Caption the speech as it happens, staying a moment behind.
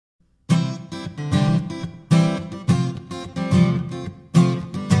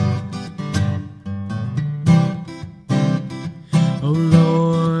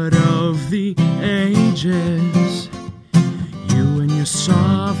ages, you and your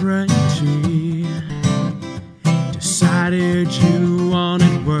sovereignty decided you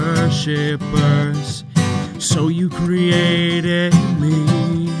wanted worshippers, so you created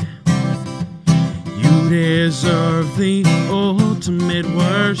me. You deserve the ultimate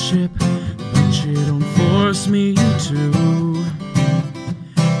worship, but you don't force me to,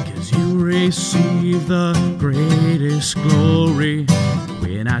 'cause you receive the greatest glory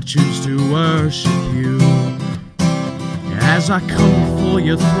when I choose to worship you. As I come before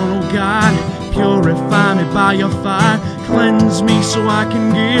your throne, oh God, purify me by your fire, cleanse me so I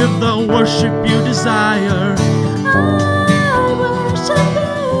can give the worship you desire. I worship you.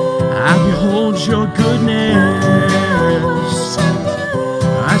 I behold your goodness. I worship you.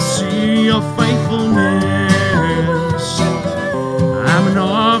 I see your faithfulness. I'm in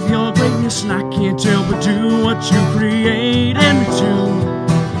awe of your greatness, and I can't help but do what you created me to.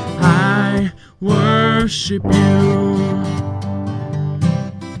 I worship you.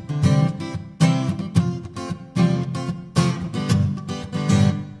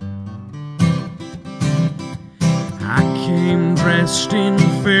 I came dressed in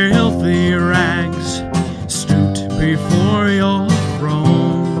filthy rags, stooped before your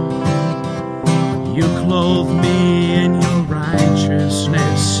throne. You clothed me in your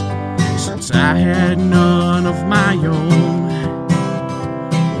righteousness, since I had none of my own.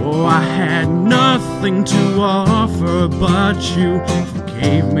 Oh, I had nothing to offer, but you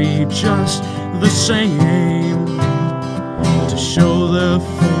forgave me just the same, to show the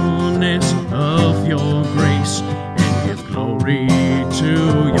fullness of your grace and give glory to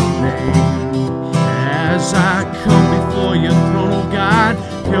your name. As I come before your throne, oh God,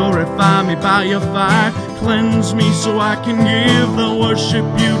 purify me by your fire, cleanse me so I can give the worship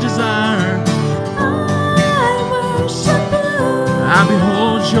you desire. I worship you. I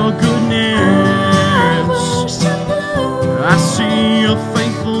behold your goodness. I worship you. I see your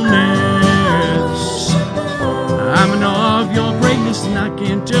faithfulness. I'm in awe of your greatness, and I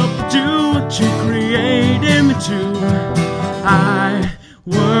can't help but do what you created me to. I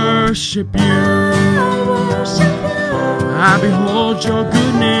worship you. I worship you. I behold your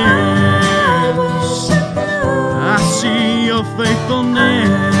goodness. I worship you. I see your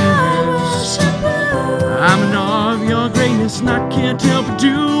faithfulness. I'm in awe of your greatness, and I can't help but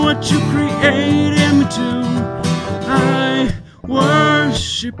do what you created me to. I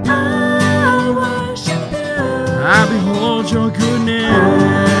worship you. I worship you. I behold your goodness. I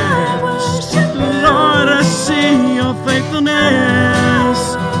worship you. Lord, I see your faithfulness.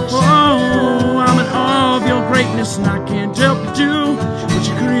 Oh, I'm in awe of your greatness, and I can't help but do what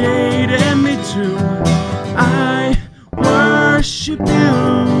you created me to. I worship you.